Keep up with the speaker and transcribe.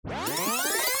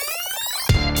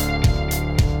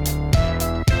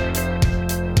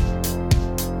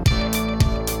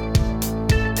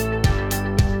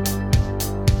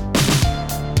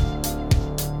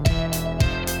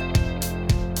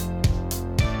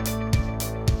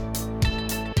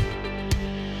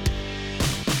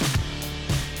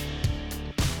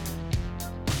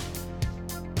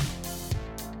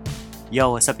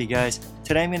Yo, what's up you guys?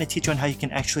 Today I'm going to teach you on how you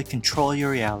can actually control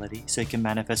your reality so you can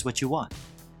manifest what you want.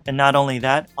 And not only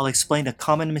that, I'll explain the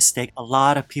common mistake a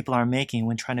lot of people are making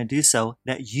when trying to do so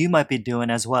that you might be doing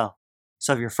as well.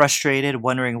 So if you're frustrated,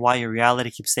 wondering why your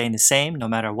reality keeps staying the same no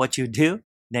matter what you do,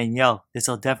 then yo, this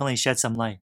will definitely shed some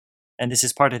light. And this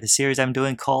is part of the series I'm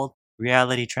doing called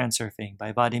Reality Transurfing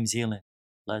by Vadim Zeland.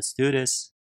 Let's do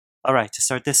this. Alright, to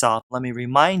start this off, let me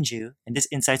remind you, and this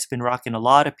insight's been rocking a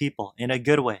lot of people in a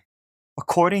good way.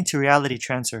 According to Reality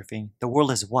Transurfing, the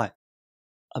world is what?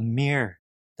 A mirror.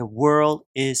 The world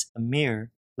is a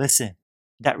mirror, listen,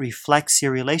 that reflects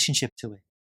your relationship to it.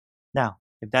 Now,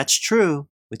 if that's true,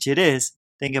 which it is,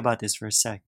 think about this for a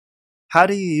sec. How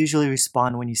do you usually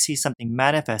respond when you see something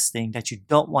manifesting that you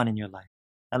don't want in your life?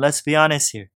 And let's be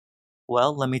honest here.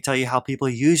 Well, let me tell you how people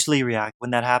usually react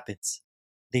when that happens.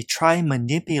 They try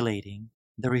manipulating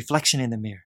the reflection in the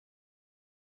mirror.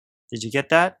 Did you get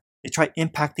that? They try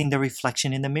impacting the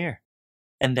reflection in the mirror.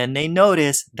 And then they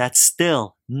notice that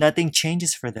still nothing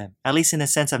changes for them, at least in the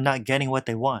sense of not getting what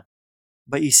they want.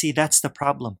 But you see, that's the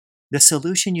problem. The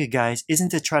solution, you guys, isn't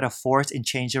to try to force and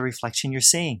change the reflection you're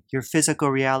seeing, your physical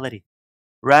reality.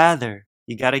 Rather,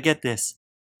 you gotta get this.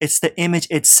 It's the image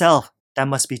itself that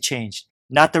must be changed.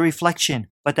 Not the reflection,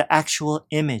 but the actual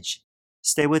image.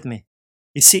 Stay with me.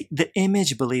 You see, the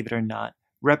image, believe it or not,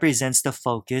 represents the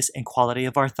focus and quality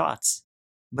of our thoughts.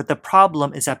 But the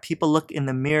problem is that people look in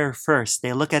the mirror first.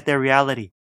 They look at their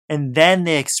reality, and then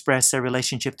they express their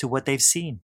relationship to what they've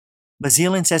seen. But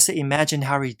Zeland says to imagine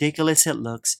how ridiculous it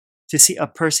looks to see a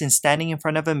person standing in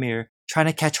front of a mirror trying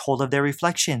to catch hold of their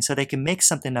reflection so they can make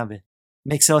something of it.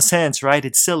 Makes no sense, right?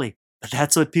 It's silly. But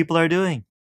that's what people are doing.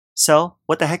 So,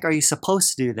 what the heck are you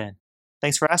supposed to do then?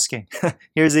 Thanks for asking.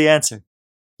 Here's the answer.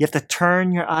 You have to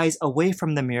turn your eyes away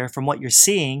from the mirror, from what you're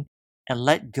seeing, and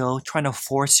let go trying to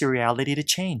force your reality to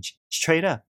change. Straight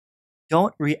up.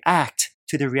 Don't react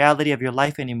to the reality of your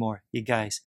life anymore, you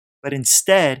guys. But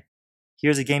instead,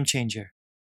 here's a game changer.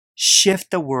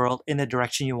 Shift the world in the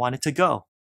direction you want it to go.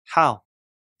 How?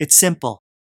 It's simple.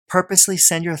 Purposely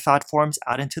send your thought forms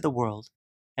out into the world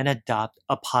and adopt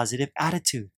a positive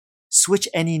attitude. Switch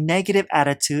any negative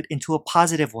attitude into a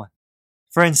positive one.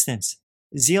 For instance,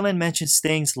 Zeland mentions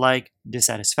things like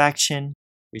dissatisfaction,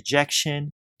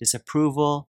 rejection,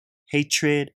 disapproval,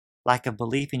 hatred, lack of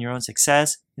belief in your own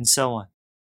success, and so on.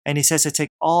 And he says to take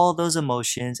all those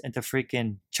emotions and to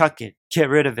freaking chuck it, get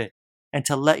rid of it, and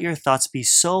to let your thoughts be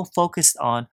so focused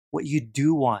on what you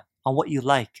do want, on what you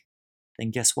like.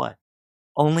 Then guess what?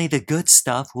 Only the good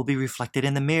stuff will be reflected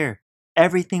in the mirror.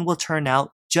 Everything will turn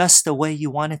out just the way you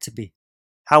want it to be.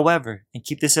 However, and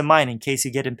keep this in mind in case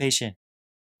you get impatient,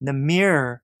 the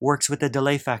mirror works with a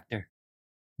delay factor,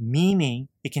 meaning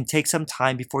it can take some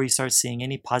time before you start seeing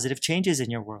any positive changes in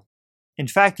your world. In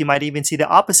fact, you might even see the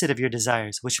opposite of your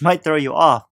desires, which might throw you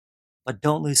off. But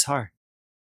don't lose heart.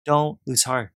 Don't lose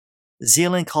heart.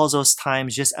 Zeland calls those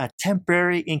times just a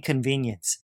temporary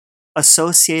inconvenience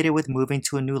associated with moving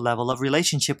to a new level of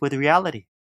relationship with reality.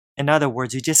 In other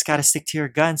words, you just gotta stick to your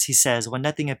guns, he says, when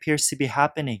nothing appears to be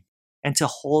happening, and to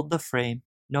hold the frame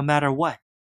no matter what.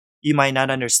 You might not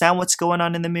understand what's going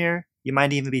on in the mirror. You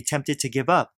might even be tempted to give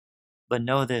up. But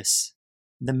know this.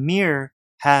 The mirror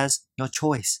has no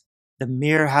choice. The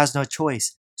mirror has no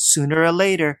choice. Sooner or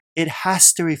later, it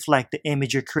has to reflect the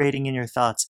image you're creating in your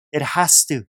thoughts. It has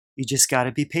to. You just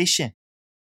gotta be patient.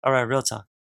 Alright, real talk.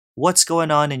 What's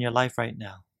going on in your life right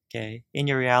now? Okay, in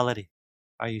your reality.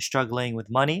 Are you struggling with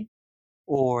money?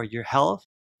 Or your health?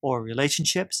 Or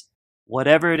relationships?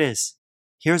 Whatever it is,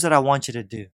 here's what I want you to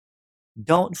do.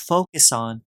 Don't focus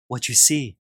on what you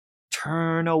see.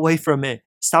 Turn away from it.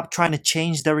 Stop trying to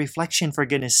change the reflection, for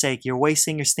goodness sake. You're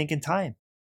wasting your stinking time.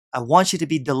 I want you to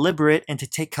be deliberate and to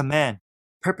take command.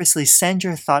 Purposely send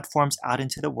your thought forms out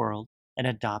into the world and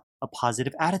adopt a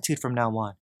positive attitude from now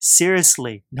on.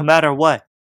 Seriously, no matter what.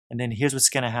 And then here's what's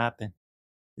going to happen.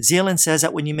 Zeland says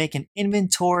that when you make an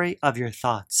inventory of your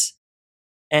thoughts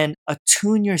and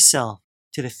attune yourself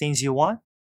to the things you want,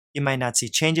 you might not see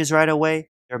changes right away.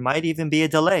 There might even be a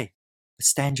delay. But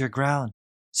stand your ground.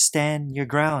 Stand your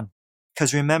ground.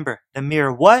 Because remember, the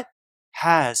mirror what?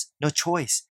 Has no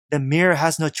choice. The mirror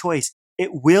has no choice. It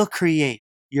will create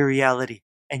your reality.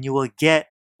 And you will get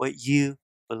what you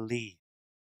believe.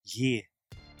 Yeah.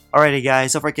 Alrighty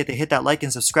guys, don't forget to hit that like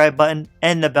and subscribe button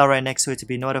and the bell right next to it to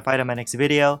be notified of my next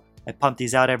video. I pump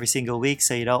these out every single week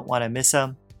so you don't want to miss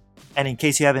them. And in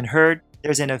case you haven't heard,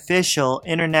 there's an official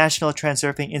International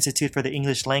Transurfing Institute for the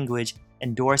English Language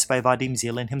endorsed by Vadim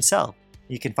Zeland himself.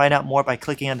 You can find out more by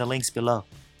clicking on the links below.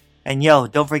 And yo,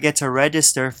 don't forget to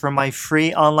register for my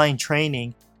free online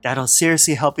training That'll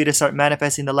seriously help you to start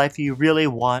manifesting the life you really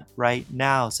want right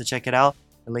now. So check it out.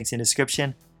 The link's in the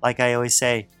description. Like I always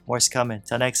say, more's coming.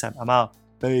 Till next time, I'm out.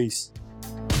 Peace.